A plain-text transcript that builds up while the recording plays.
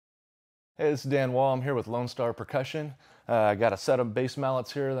Hey, this is Dan Wahl. I'm here with Lone Star Percussion. I got a set of bass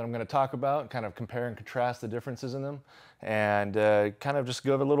mallets here that I'm going to talk about, kind of compare and contrast the differences in them, and kind of just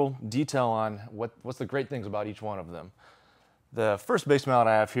give a little detail on what's the great things about each one of them. The first bass mallet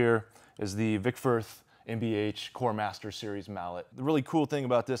I have here is the Vic Firth MBH Core Master Series mallet. The really cool thing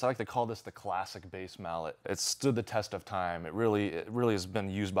about this, I like to call this the classic bass mallet. It's stood the test of time. It really has been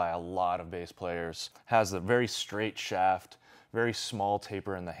used by a lot of bass players. Has a very straight shaft, very small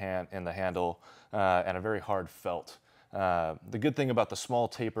taper in the handle, and a very hard felt. The good thing about the small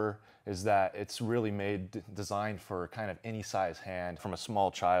taper is that it's really designed for kind of any size hand, from a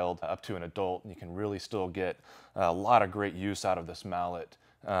small child up to an adult. You can really still get a lot of great use out of this mallet,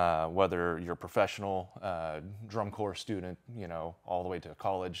 whether you're a professional drum corps student, all the way to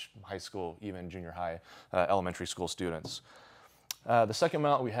college, high school, even junior high, elementary school students. The second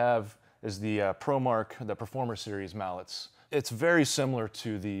mallet we have is the ProMark, the Performer Series mallets. It's very similar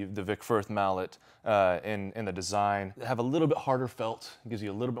to the Vic Firth mallet in the design. They have a little bit harder felt, gives you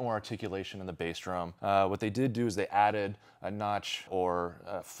a little bit more articulation in the bass drum. What they did do is they added a notch or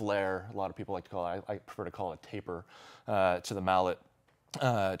a flare, a lot of people like to call it, I prefer to call it taper, to the mallet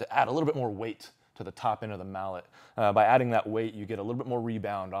to add a little bit more weight to the top end of the mallet. By adding that weight, you get a little bit more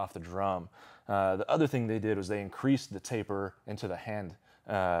rebound off the drum. The other thing they did was they increased the taper into the hand.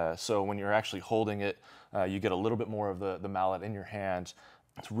 So when you're actually holding it, you get a little bit more of the mallet in your hand.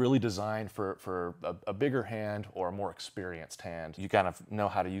 It's really designed for a bigger hand or a more experienced hand. You kind of know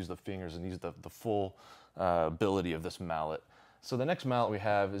how to use the fingers and use the full ability of this mallet. So the next mallet we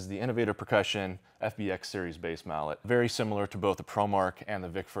have is the Innovative Percussion FBX Series bass mallet. Very similar to both the ProMark and the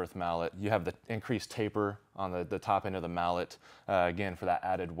Vic Firth mallet. You have the increased taper on the top end of the mallet, again for that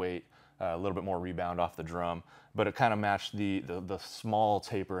added weight. A little bit more rebound off the drum, but it kind of matched the small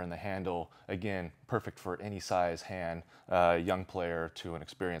taper in the handle. Again, perfect for any size hand, young player to an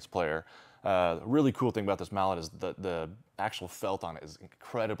experienced player. The really cool thing about this mallet is the actual felt on it is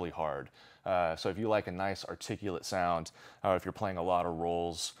incredibly hard. So if you like a nice articulate sound, if you're playing a lot of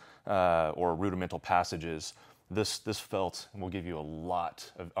rolls or rudimental passages, this felt will give you a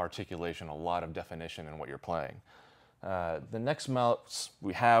lot of articulation, a lot of definition in what you're playing. The next mallets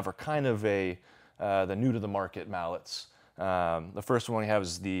we have are kind of the new to the market mallets. The first one we have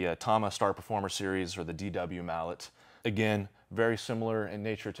is the Tama Star Performer Series, or the DW mallet. Again, very similar in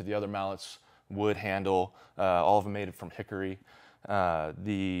nature to the other mallets. Wood handle, all of them made from hickory.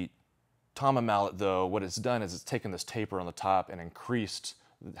 The Tama mallet, though, what it's done is it's taken this taper on the top and increased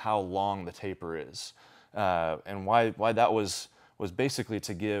how long the taper is. And why that was basically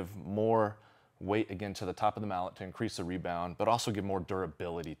to give more weight again to the top of the mallet to increase the rebound, but also give more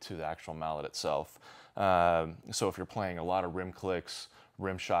durability to the actual mallet itself. So if you're playing a lot of rim clicks,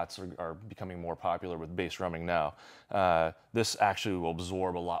 rim shots are becoming more popular with bass drumming now. This actually will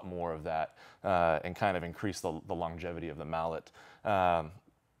absorb a lot more of that and kind of increase the longevity of the mallet.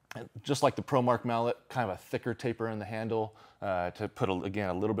 Just like the ProMark mallet, kind of a thicker taper in the handle to put,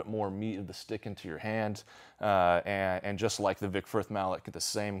 again, a little bit more meat of the stick into your hand. And just like the Vic Firth mallet, get the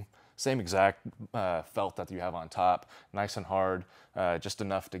same exact felt that you have on top, nice and hard, just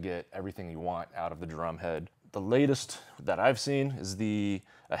enough to get everything you want out of the drum head. The latest that I've seen is a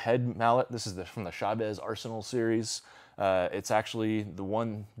head mallet. This is from the Chavez Arsenal series. It's actually the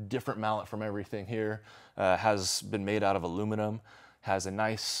one different mallet from everything here. Has been made out of aluminum, has a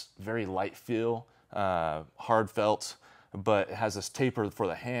nice, very light feel, hard felt, but it has this taper for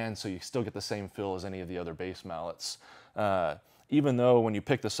the hand, so you still get the same feel as any of the other bass mallets. Even though when you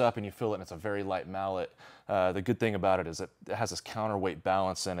pick this up and you feel it and it's a very light mallet, the good thing about it is it has this counterweight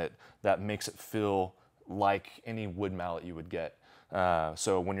balance in it that makes it feel like any wood mallet you would get.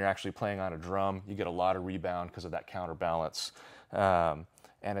 So when you're actually playing on a drum, you get a lot of rebound because of that counterbalance. And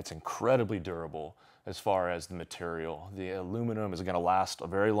it's incredibly durable as far as the material. The aluminum is going to last a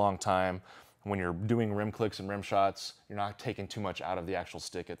very long time. When you're doing rim clicks and rim shots, you're not taking too much out of the actual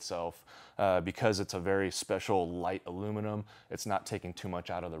stick itself. Because it's a very special light aluminum, it's not taking too much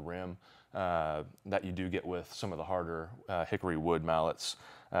out of the rim that you do get with some of the harder hickory wood mallets.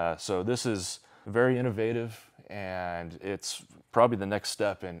 So this is very innovative, and it's probably the next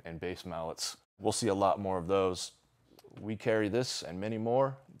step in bass mallets. We'll see a lot more of those. We carry this and many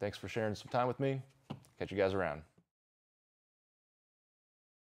more. Thanks for sharing some time with me. Catch you guys around.